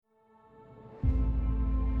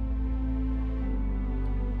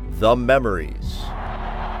the memories.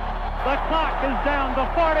 The clock is down to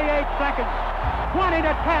 48 seconds. 20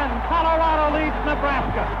 to 10, Colorado leads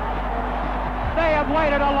Nebraska. They have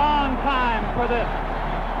waited a long time for this.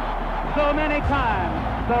 So many times,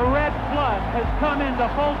 the red flood has come into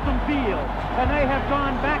Folsom Field, and they have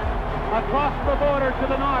gone back across the border to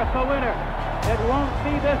the north a winner. It won't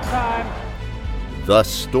be this time. The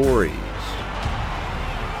stories.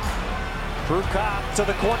 Prukop to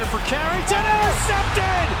the corner for Carrington,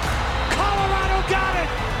 intercepted! Colorado got it!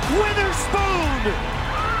 Witherspoon!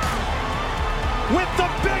 With the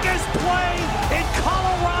biggest play in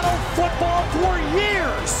Colorado football for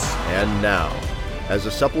years! And now, as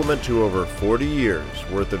a supplement to over 40 years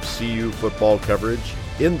worth of CU football coverage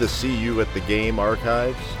in the CU at the Game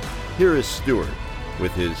archives, here is Stuart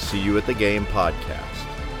with his CU at the Game podcast.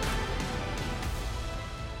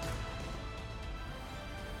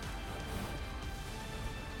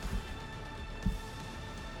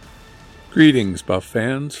 Greetings, Buff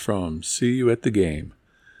fans, from See You at the Game.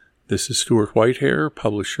 This is Stuart Whitehair,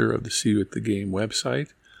 publisher of the See You at the Game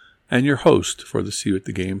website, and your host for the See You at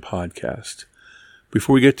the Game podcast.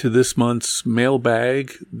 Before we get to this month's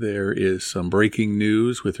mailbag, there is some breaking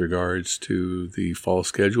news with regards to the fall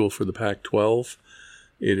schedule for the Pac-12.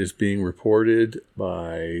 It is being reported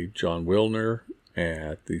by John Wilner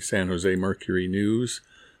at the San Jose Mercury News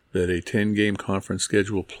that a 10-game conference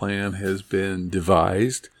schedule plan has been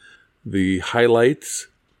devised. The highlights: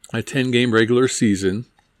 a 10-game regular season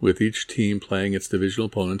with each team playing its divisional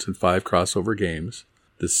opponents in 5 crossover games.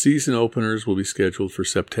 The season openers will be scheduled for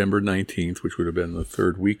September 19th, which would have been the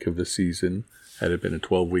third week of the season had it been a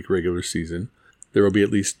 12-week regular season. There will be at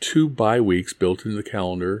least 2 bye weeks built into the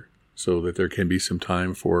calendar so that there can be some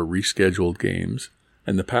time for rescheduled games.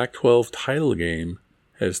 And the Pac-12 title game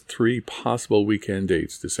has 3 possible weekend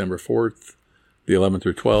dates: December 4th, the 11th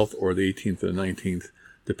or 12th, or the 18th or the 19th,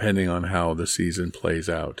 depending on how the season plays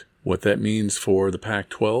out. What that means for the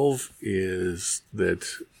Pac-12 is that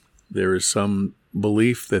there is some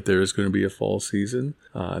belief that there is going to be a fall season.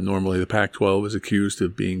 Normally the Pac-12 is accused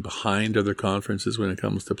of being behind other conferences when it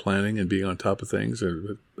comes to planning and being on top of things.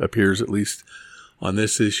 It appears, at least on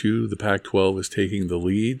this issue, the Pac-12 is taking the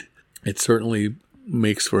lead. It certainly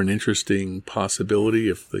makes for an interesting possibility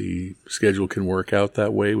if the schedule can work out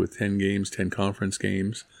that way with 10 games, 10 conference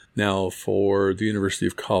games. Now, for the University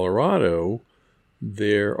of Colorado,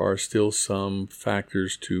 there are still some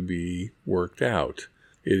factors to be worked out.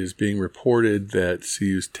 It is being reported that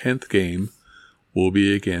CU's 10th game will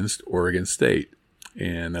be against Oregon State,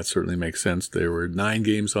 and that certainly makes sense. There were 9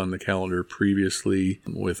 games on the calendar previously,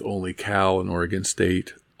 with only Cal and Oregon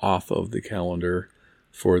State off of the calendar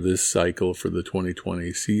for this cycle for the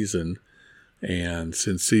 2020 season. And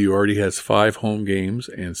since CU already has 5 home games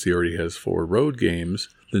and CU already has 4 road games,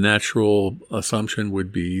 the natural assumption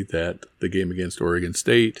would be that the game against Oregon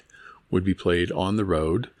State would be played on the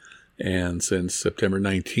road. And since September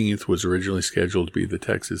 19th was originally scheduled to be the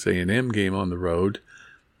Texas A&M game on the road,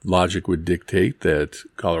 logic would dictate that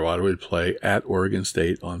Colorado would play at Oregon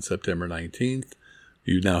State on September 19th.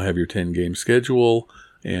 You now have your 10-game schedule,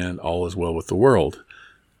 and all is well with the world.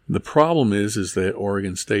 The problem is that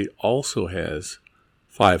Oregon State also has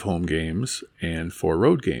 5 home games and 4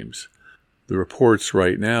 road games. The reports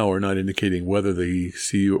right now are not indicating whether the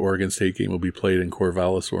CU-Oregon State game will be played in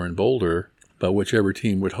Corvallis or in Boulder, but whichever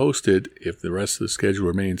team would host it, if the rest of the schedule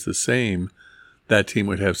remains the same, that team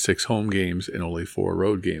would have 6 home games and only 4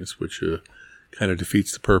 road games, which kind of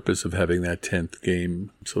defeats the purpose of having that 10th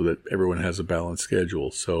game so that everyone has a balanced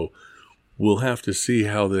schedule. So we'll have to see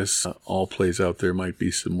how this all plays out. There might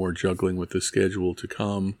be some more juggling with the schedule to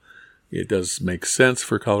come. It does make sense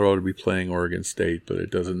for Colorado to be playing Oregon State, but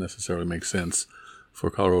it doesn't necessarily make sense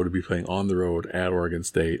for Colorado to be playing on the road at Oregon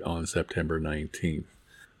State on September 19th.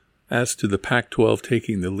 As to the Pac-12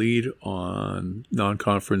 taking the lead on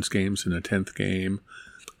non-conference games in a 10th game,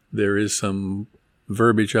 there is some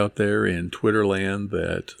verbiage out there in Twitter land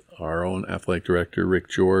that our own athletic director, Rick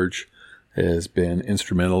George, has been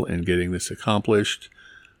instrumental in getting this accomplished.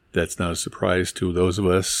 That's not a surprise to those of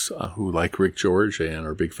us who like Rick George and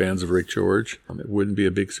are big fans of Rick George. It wouldn't be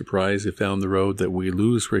a big surprise if down the road that we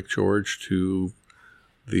lose Rick George to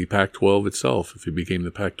the Pac-12 itself. If he became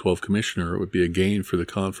the Pac-12 commissioner, it would be a gain for the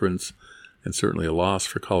conference and certainly a loss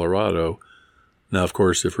for Colorado. Now, of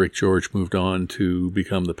course, if Rick George moved on to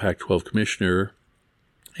become the Pac-12 commissioner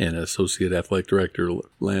and Associate Athletic Director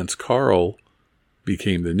Lance Carl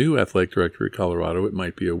became the new athletic director at Colorado, it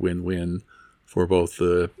might be a win-win for both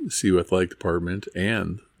the CU Athletic Department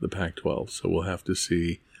and the Pac-12. So we'll have to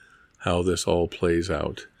see how this all plays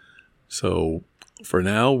out. So for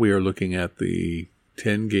now, we are looking at the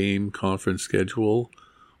 10-game conference schedule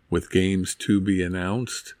with games to be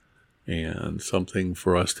announced and something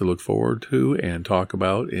for us to look forward to and talk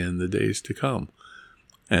about in the days to come.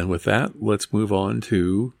 And with that, let's move on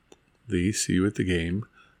to the See You at the Game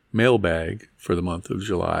mailbag for the month of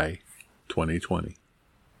July 2020.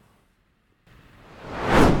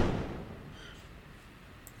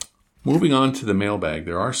 Moving on to the mailbag,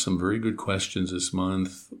 there are some very good questions this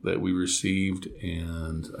month that we received,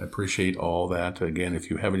 and I appreciate all that. Again, if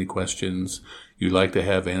you have any questions you'd like to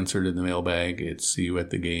have answered in the mailbag, it's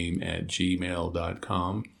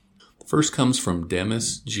seeyouatthegame@gmail.com. The first comes from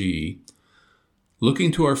Demis G.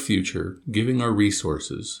 Looking to our future, giving our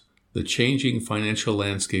resources, the changing financial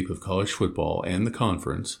landscape of college football and the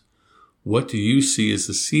conference, what do you see as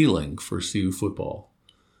the ceiling for CU football?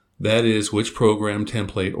 That is, which program,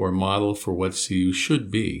 template, or model for what CU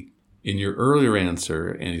should be. In your earlier answer,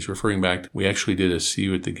 and he's referring back to, we actually did a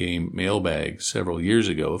CU at the Game mailbag several years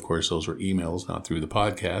ago. Of course, those were emails, not through the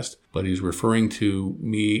podcast. But he's referring to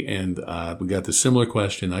me, and we got the similar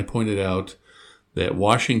question. I pointed out that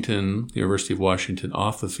Washington, the University of Washington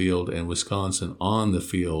off the field, and Wisconsin on the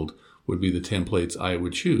field would be the templates I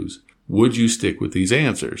would choose. Would you stick with these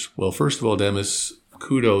answers? Well, first of all, Demis,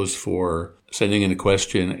 kudos for sending in a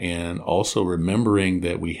question and also remembering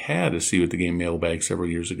that we had a See You at the Game mailbag several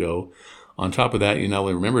years ago. On top of that, you not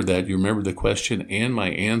only remembered that, you remembered the question and my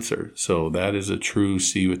answer. So that is a true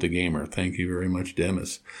See You at the Gamer. Thank you very much,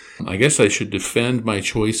 Demis. I guess I should defend my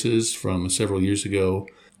choices from several years ago.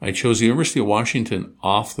 I chose the University of Washington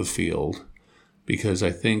off the field because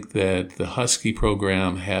I think that the Husky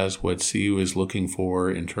program has what CU is looking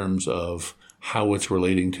for in terms of how it's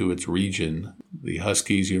relating to its region. The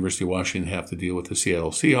Huskies, University of Washington, have to deal with the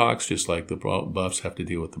Seattle Seahawks, just like the Buffs have to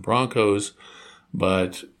deal with the Broncos.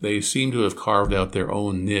 But they seem to have carved out their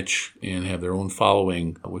own niche and have their own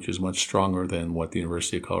following, which is much stronger than what the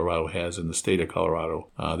University of Colorado has in the state of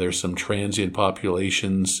Colorado. There's some transient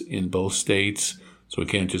populations in both states, so we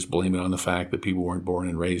can't just blame it on the fact that people weren't born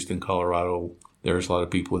and raised in Colorado. There's a lot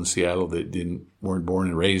of people in Seattle that weren't born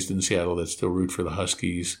and raised in Seattle that still root for the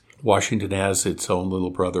Huskies. Washington has its own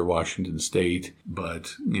little brother, Washington State,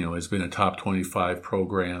 but, has been a top 25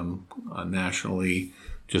 program nationally,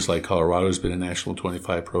 just like Colorado's been a national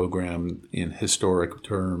 25 program in historic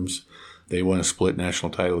terms. They won a split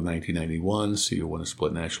national title in 1991. CU won a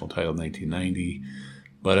split national title in 1990.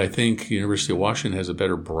 But I think University of Washington has a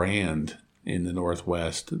better brand in the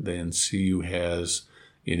Northwest than CU has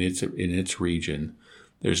in its region.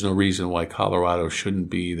 There's no reason why Colorado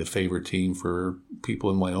shouldn't be the favorite team for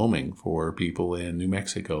people in Wyoming, for people in New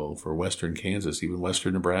Mexico, for western Kansas, even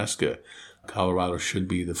western Nebraska. Colorado should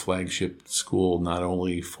be the flagship school not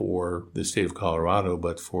only for the state of Colorado,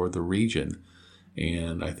 but for the region.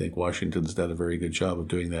 And I think Washington's done a very good job of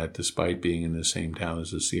doing that despite being in the same town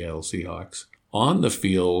as the Seattle Seahawks. On the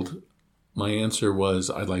field, my answer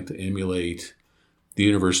was I'd like to emulate the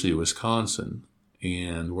University of Wisconsin.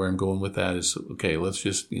 And where I'm going with that is, okay, let's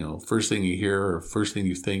just, first thing you hear or first thing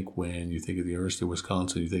you think when you think of the University of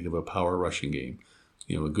Wisconsin, you think of a power rushing game.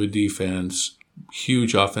 A good defense,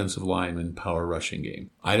 huge offensive lineman, power rushing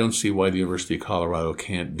game. I don't see why the University of Colorado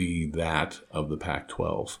can't be that of the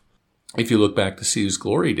Pac-12. If you look back to CU's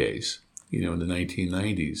glory days, in the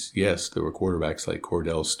 1990s, yes, there were quarterbacks like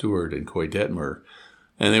Cordell Stewart and Coy Detmer,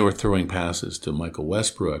 and they were throwing passes to Michael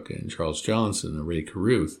Westbrook and Charles Johnson and Ray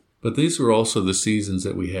Caruth. But these were also the seasons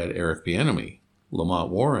that we had Eric Bieniemy,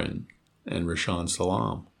 Lamont Warren, and Rashawn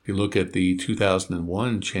Salam. If you look at the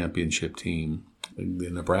 2001 championship team,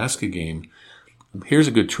 the Nebraska game, here's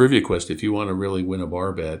a good trivia question. If you want to really win a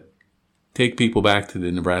bar bet, take people back to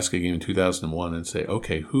the Nebraska game in 2001 and say,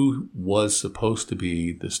 okay, who was supposed to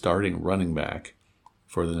be the starting running back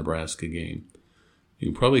for the Nebraska game?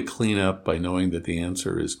 You probably clean up by knowing that the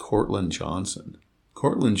answer is Cortland Johnson.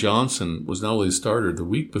 Cortland Johnson was not only the starter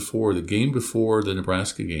the game before the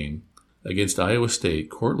Nebraska game against Iowa State.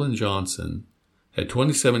 Cortland Johnson had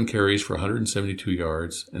 27 carries for 172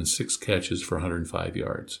 yards and 6 catches for 105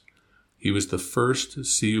 yards. He was the first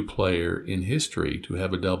CU player in history to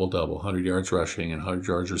have a double-double, 100 yards rushing and 100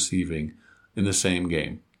 yards receiving in the same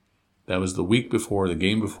game. That was the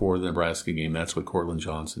game before the Nebraska game. That's what Cortland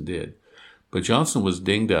Johnson did. But Johnson was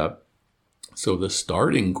dinged up, so the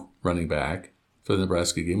starting running back for the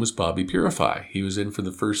Nebraska game was Bobby Purify. He was in for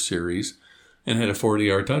the first series and had a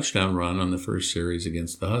 40-yard touchdown run on the first series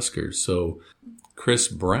against the Huskers. So Chris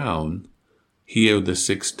Brown, he had the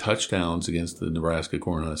 6 touchdowns against the Nebraska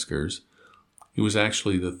Cornhuskers. He was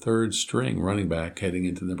actually the third string running back heading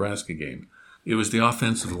into the Nebraska game. It was the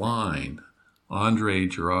offensive line, Andre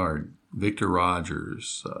Girard, Victor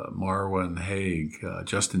Rogers, Marwan Haig,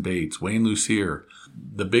 Justin Bates, Wayne Lucier,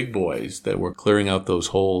 the big boys that were clearing out those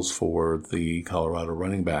holes for the Colorado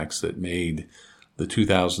running backs that made the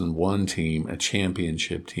 2001 team a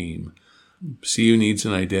championship team. CU needs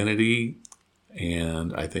an identity,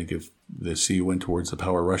 and I think if the CU went towards the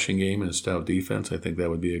power rushing game and a stout defense, I think that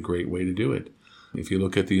would be a great way to do it. If you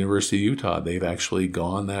look at the University of Utah, they've actually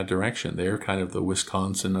gone that direction. They're kind of the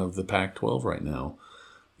Wisconsin of the Pac-12 right now.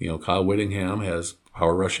 Kyle Whittingham has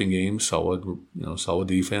power rushing games, solid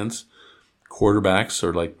defense. Quarterbacks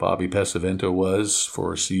are like Bobby Pesavento was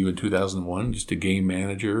for CU in 2001, just a game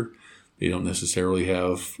manager. They don't necessarily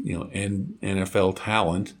have, NFL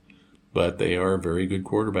talent, but they are very good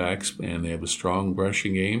quarterbacks, and they have a strong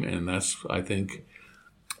rushing game, and that's, I think,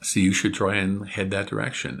 CU should try and head that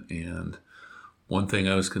direction. And one thing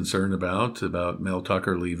I was concerned about Mel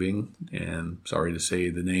Tucker leaving, and sorry to say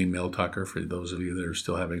the name Mel Tucker for those of you that are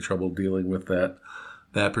still having trouble dealing with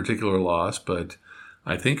that particular loss, but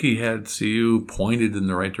I think he had CU pointed in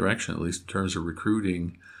the right direction, at least in terms of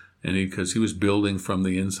recruiting, and because he was building from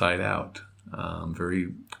the inside out. Very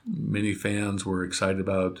many fans were excited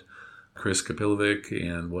about Chris Kapilovic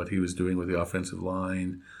and what he was doing with the offensive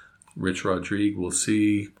line. Rich Rodrigue, we'll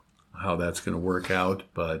see how that's going to work out,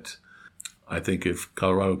 but I think if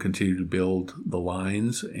Colorado continued to build the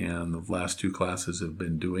lines, and the last two classes have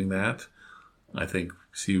been doing that, I think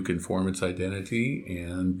CU can form its identity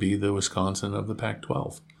and be the Wisconsin of the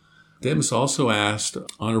Pac-12. Demis also asked,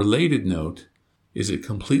 on a related note, is it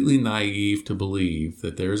completely naive to believe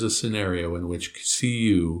that there's a scenario in which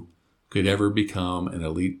CU could ever become an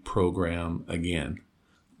elite program again?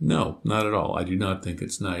 No, not at all. I do not think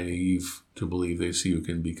it's naive to believe that CU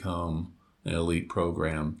can become an elite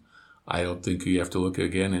program. I don't think you have to look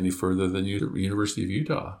again any further than the University of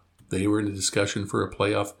Utah. They were in a discussion for a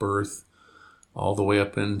playoff berth all the way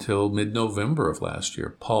up until mid-November of last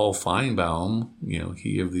year. Paul Feinbaum,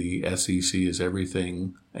 he of the SEC is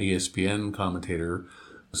Everything ESPN commentator,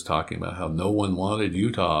 was talking about how no one wanted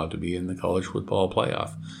Utah to be in the college football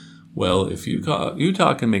playoff. Well, if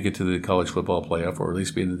Utah can make it to the college football playoff, or at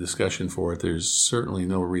least be in the discussion for it, there's certainly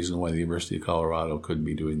no reason why the University of Colorado couldn't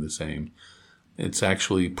be doing the same. It's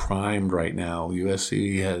actually primed right now.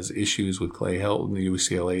 USC has issues with Clay Helton.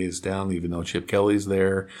 UCLA is down, even though Chip Kelly's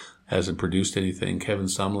there, hasn't produced anything. Kevin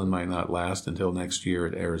Sumlin might not last until next year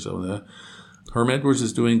at Arizona. Herm Edwards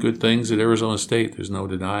is doing good things at Arizona State. There's no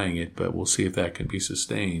denying it, but we'll see if that can be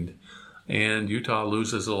sustained. And Utah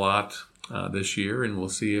loses a lot this year, and we'll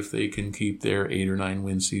see if they can keep their 8 or 9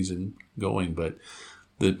 win season going. But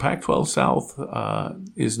the Pac-12 South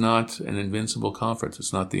is not an invincible conference.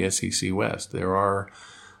 It's not the SEC West. There are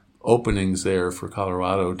openings there for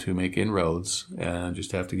Colorado to make inroads, and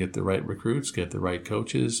just have to get the right recruits, get the right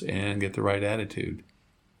coaches, and get the right attitude.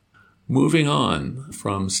 Moving on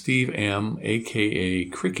from Steve M., a.k.a.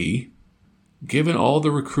 Cricky, given all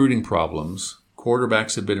the recruiting problems,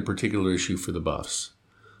 quarterbacks have been a particular issue for the Buffs.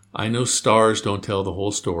 I know stars don't tell the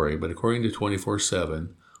whole story, but according to 24/7,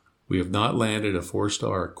 we have not landed a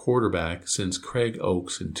 4-star quarterback since Craig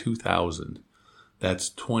Oaks in 2000. That's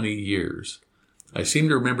 20 years. I seem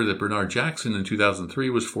to remember that Bernard Jackson in 2003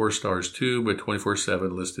 was 4 stars too, but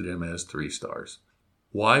 24/7 listed him as 3 stars.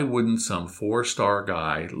 Why wouldn't some 4-star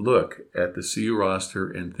guy look at the CU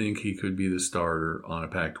roster and think he could be the starter on a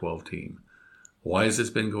Pac-12 team? Why has this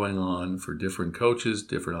been going on for different coaches,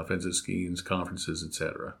 different offensive schemes, conferences,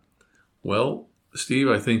 etc.? Well, Steve,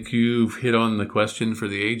 I think you've hit on the question for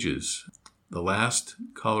the ages. The last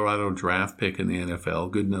Colorado draft pick in the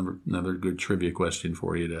NFL, another good trivia question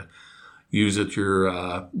for you to use at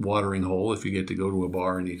your watering hole if you get to go to a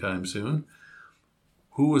bar anytime soon.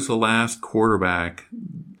 Who was the last quarterback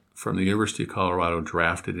from the University of Colorado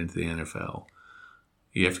drafted into the NFL?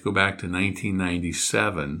 You have to go back to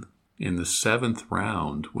 1997 in the 7th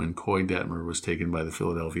round when Coy Detmer was taken by the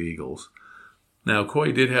Philadelphia Eagles. Now,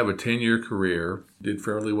 Coy did have a 10-year career, did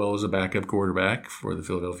fairly well as a backup quarterback for the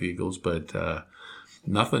Philadelphia Eagles, but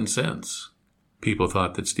nothing since. People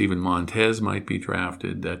thought that Steven Montez might be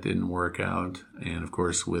drafted. That didn't work out. And, of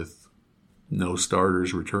course, with no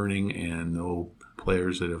starters returning and no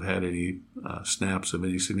players that have had any snaps of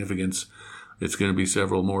any significance, it's going to be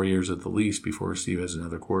several more years at the least before CU has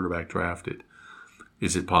another quarterback drafted.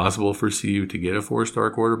 Is it possible for CU to get a 4-star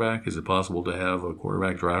quarterback? Is it possible to have a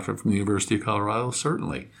quarterback drafted from the University of Colorado?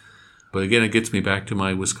 Certainly. But again, it gets me back to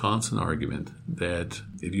my Wisconsin argument that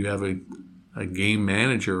if you have a game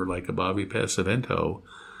manager like a Bobby Pesavento,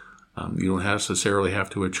 you don't necessarily have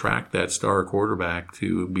to attract that star quarterback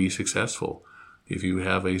to be successful. If you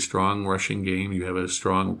have a strong rushing game, you have a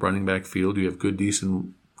strong running back field, you have good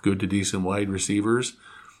to decent wide receivers,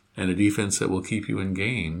 and a defense that will keep you in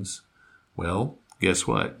games, well, guess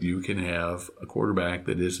what? You can have a quarterback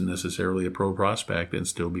that isn't necessarily a pro prospect and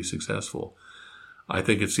still be successful. I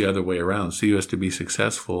think it's the other way around. CU has to be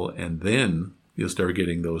successful, and then you'll start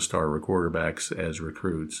getting those star quarterbacks as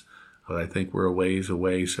recruits. But I think we're a ways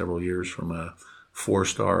away, several years, from a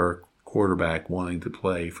 4-star quarterback wanting to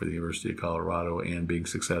play for the University of Colorado and being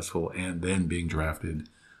successful and then being drafted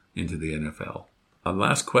into the NFL.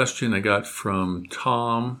 Last question I got from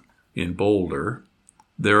Tom in Boulder.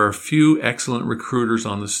 There are a few excellent recruiters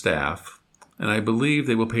on the staff, and I believe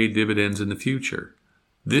they will pay dividends in the future.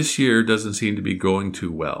 This year doesn't seem to be going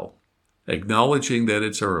too well. Acknowledging that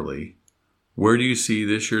it's early, where do you see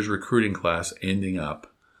this year's recruiting class ending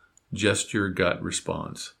up? Just your gut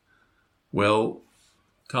response. Well,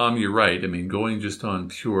 Tom, you're right. I mean, going just on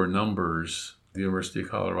pure numbers, the University of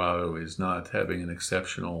Colorado is not having an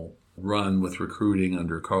exceptional run with recruiting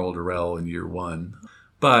under Karl Dorrell in year one.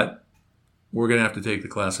 But we're going to have to take the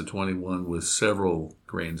class of 21 with several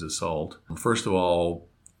grains of salt. First of all,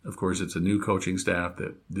 of course, it's a new coaching staff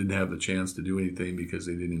that didn't have the chance to do anything because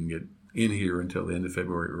they didn't even get in here until the end of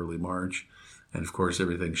February, early March. And, of course,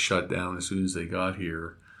 everything shut down as soon as they got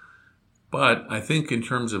here. But I think in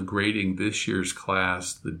terms of grading this year's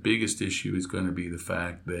class, the biggest issue is going to be the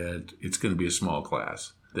fact that it's going to be a small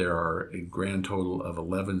class. There are a grand total of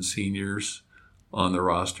 11 seniors on the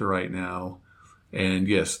roster right now. And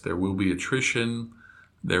yes, there will be attrition.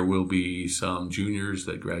 There will be some juniors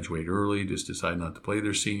that graduate early, just decide not to play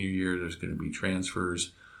their senior year. There's going to be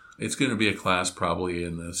transfers. It's going to be a class probably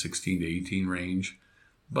in the 16 to 18 range.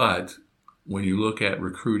 But when you look at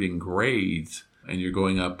recruiting grades and you're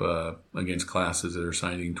going up against classes that are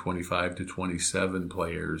signing 25 to 27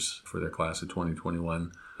 players for their class of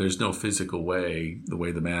 2021, there's no physical way, the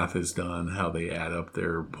way the math is done, how they add up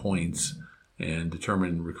their points and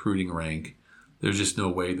determine recruiting rank. There's just no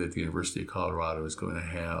way that the University of Colorado is going to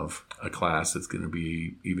have a class that's going to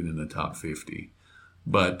be even in the top 50.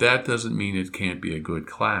 But that doesn't mean it can't be a good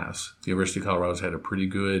class. The University of Colorado's had a pretty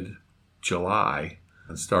good July.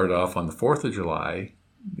 It started off on the 4th of July,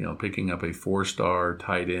 picking up a 4-star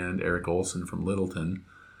tight end, Eric Olson from Littleton.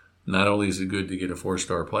 Not only is it good to get a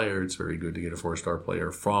 4-star player, it's very good to get a 4-star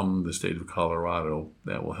player from the state of Colorado.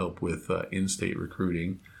 That will help with in-state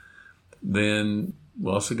recruiting. Then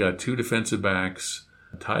we also got 2 defensive backs.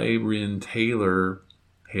 Tyrin Taylor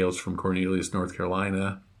hails from Cornelius, North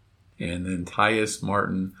Carolina. And then Tyus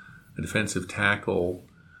Martin, a defensive tackle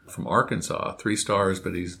from Arkansas. 3 stars,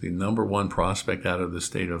 but he's the number 1 prospect out of the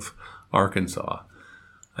state of Arkansas.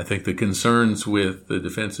 I think the concerns with the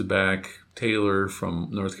defensive back Taylor from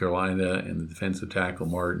North Carolina and the defensive tackle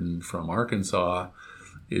Martin from Arkansas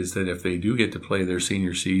is that if they do get to play their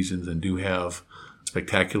senior seasons and do have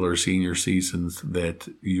spectacular senior seasons, that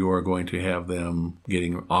you are going to have them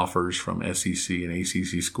getting offers from SEC and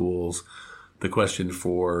ACC schools. The question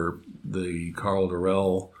for the Karl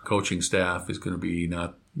Dorrell coaching staff is going to be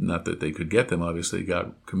not that they could get them, obviously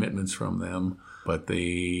got commitments from them, but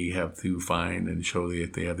they have to find and show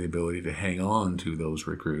that they have the ability to hang on to those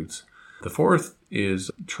recruits. The fourth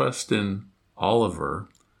is Trustin Oliver,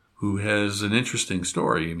 who has an interesting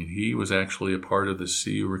story. I mean, he was actually a part of the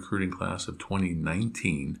CU recruiting class of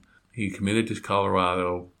 2019. He committed to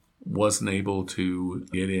Colorado, wasn't able to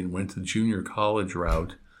get in, went the junior college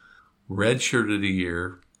route, redshirted a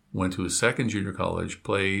year, went to a second junior college,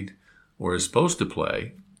 played, or is supposed to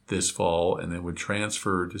play this fall, and then would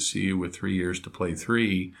transfer to CU with 3 years to play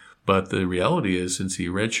 3. But the reality is, since he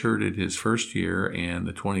redshirted his first year and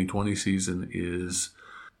the 2020 season is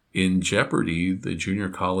in jeopardy, the junior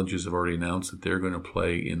colleges have already announced that they're going to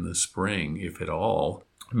play in the spring, if at all.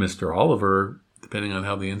 Mr. Oliver, depending on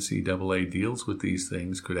how the NCAA deals with these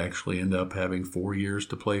things, could actually end up having 4 years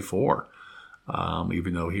to play 4.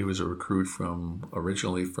 Even though he was a recruit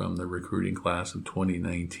originally from the recruiting class of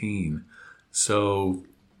 2019. So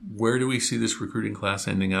where do we see this recruiting class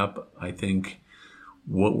ending up? I think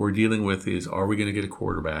what we're dealing with is, are we going to get a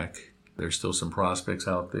quarterback? There's still some prospects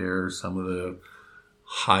out there. Some of the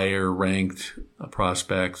higher ranked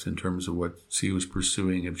prospects in terms of what CU is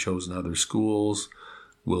pursuing have chosen other schools.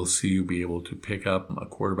 Will CU be able to pick up a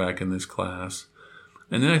quarterback in this class?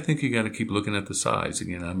 And then I think you got to keep looking at the size.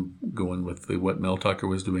 Again, I'm going with what Mel Tucker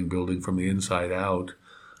was doing, building from the inside out.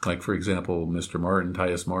 Like, for example, Mr. Martin,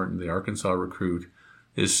 Tyus Martin, the Arkansas recruit,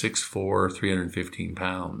 is 6'4", 315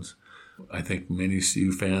 pounds. I think many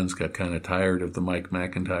CU fans got kind of tired of the Mike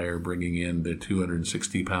McIntyre bringing in the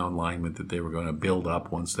 260-pound lineman that they were going to build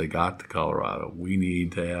up once they got to Colorado. We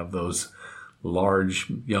need to have those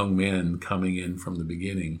large young men coming in from the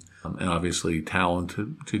beginning, and obviously talent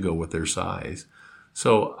to go with their size.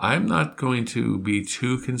 So I'm not going to be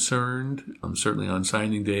too concerned. Certainly on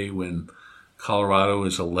signing day when Colorado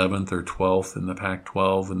is 11th or 12th in the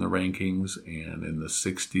Pac-12 in the rankings and in the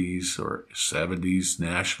 60s or 70s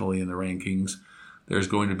nationally in the rankings, there's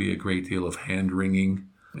going to be a great deal of hand-wringing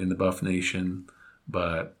in the Buff Nation.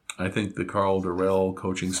 But I think the Carl Durrell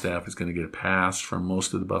coaching staff is going to get a pass from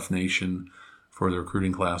most of the Buff Nation for the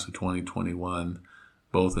recruiting class of 2021,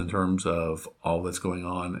 both in terms of all that's going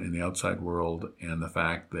on in the outside world and the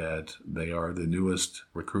fact that they are the newest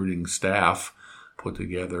recruiting staff put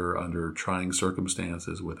together under trying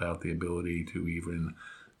circumstances without the ability to even,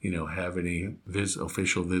 have any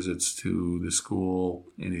official visits to the school,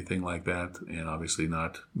 anything like that, and obviously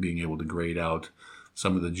not being able to grade out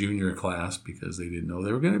some of the junior class because they didn't know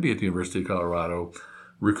they were going to be at the University of Colorado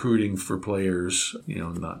recruiting for players,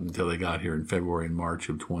 not until they got here in February and March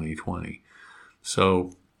of 2020.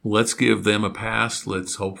 So let's give them a pass.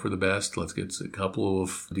 Let's hope for the best. Let's get a couple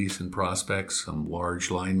of decent prospects, some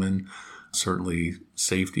large linemen. Certainly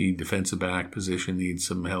safety, defensive back position needs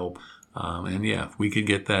some help. If we could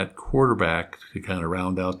get that quarterback to kind of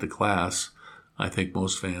round out the class, I think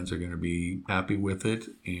most fans are going to be happy with it,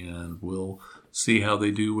 and we'll see how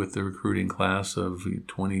they do with the recruiting class of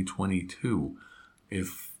 2022.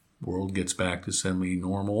 If world gets back to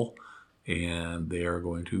semi-normal and they are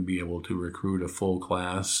going to be able to recruit a full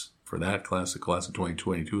class for that class, the class of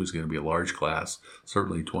 2022 is going to be a large class,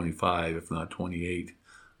 certainly 25, if not 28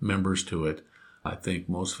 members to it. I think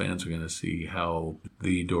most fans are going to see how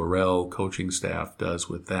the Durrell coaching staff does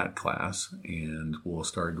with that class, and we'll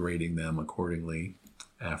start grading them accordingly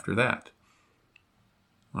after that.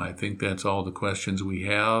 I think that's all the questions we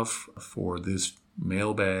have for this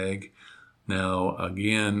mailbag. Now,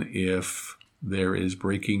 again, if there is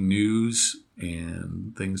breaking news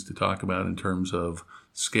and things to talk about in terms of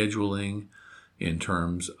scheduling, in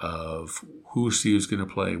terms of who CU is going to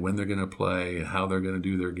play, when they're going to play, how they're going to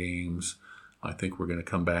do their games, I think we're going to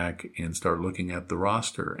come back and start looking at the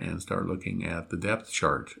roster and start looking at the depth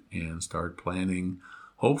chart and start planning,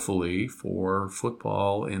 hopefully, for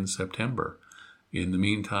football in September. In the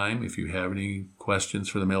meantime, if you have any questions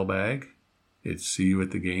for the mailbag, it's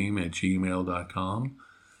seeyouatthegame@gmail.com.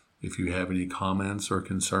 If you have any comments or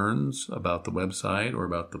concerns about the website or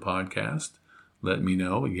about the podcast, let me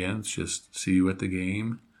know. Again, it's just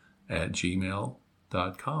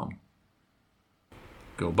seeyouatthegame@gmail.com.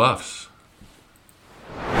 Go Buffs!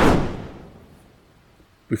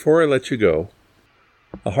 Before I let you go,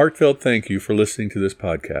 a heartfelt thank you for listening to this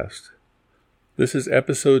podcast. This is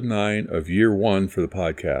episode 9 of year 1 for the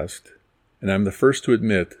podcast, and I'm the first to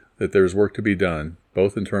admit that there is work to be done,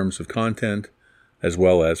 both in terms of content as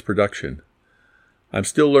well as production. I'm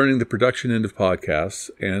still learning the production end of podcasts,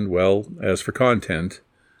 and, well, as for content,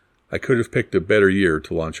 I could have picked a better year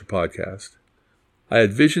to launch a podcast. I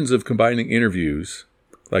had visions of combining interviews,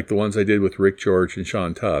 like the ones I did with Rick George and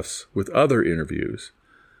Sean Tufts, with other interviews.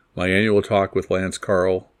 My annual talk with Lance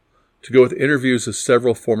Carl, to go with interviews of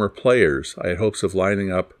several former players I had hopes of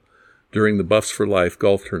lining up during the Buffs for Life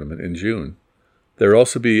golf tournament in June. There will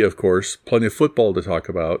also be, of course, plenty of football to talk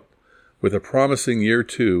about, with a promising year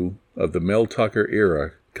 2 of the Mel Tucker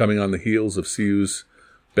era coming on the heels of CU's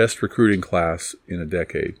best recruiting class in a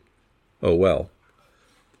decade. Oh well.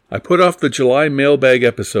 I put off the July mailbag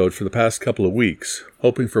episode for the past couple of weeks,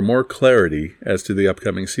 hoping for more clarity as to the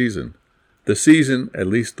upcoming season. The season, at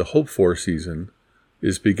least the hoped-for season,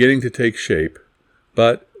 is beginning to take shape,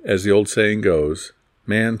 but, as the old saying goes,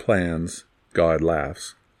 man plans, God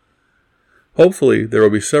laughs. Hopefully, there will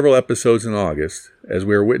be several episodes in August, as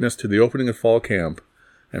we are witness to the opening of fall camp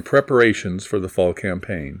and preparations for the fall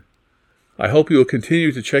campaign. I hope you will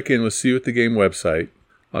continue to check in with See You at the Game website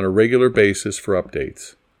on a regular basis for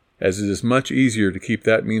updates, as it is much easier to keep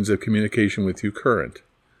that means of communication with you current.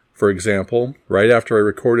 For example, right after I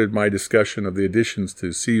recorded my discussion of the additions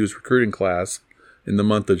to CU's recruiting class in the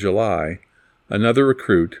month of July, another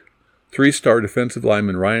recruit, 3-star defensive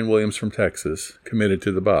lineman Ryan Williams from Texas, committed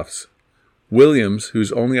to the Buffs. Williams,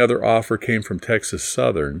 whose only other offer came from Texas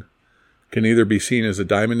Southern, can either be seen as a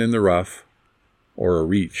diamond in the rough or a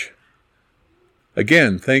reach.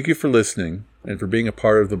 Again, thank you for listening and for being a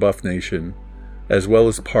part of the Buff Nation, as well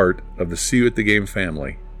as part of the See You at the Game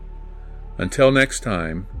family. Until next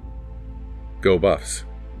time, go Buffs.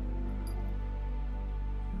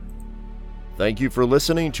 Thank you for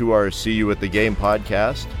listening to our See You at the Game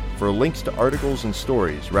podcast. For links to articles and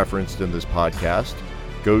stories referenced in this podcast,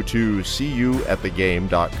 go to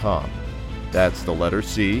seeyouatthegame.com. That's the letter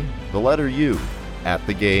C, the letter U, at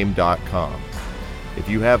thegame.com. If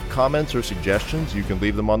you have comments or suggestions, you can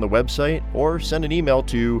leave them on the website or send an email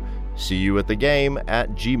to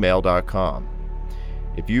seeyouatthegame@gmail.com.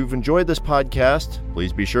 If you've enjoyed this podcast,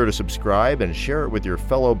 please be sure to subscribe and share it with your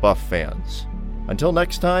fellow Buff fans. Until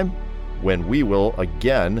next time, when we will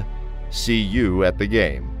again see you at the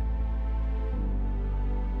game.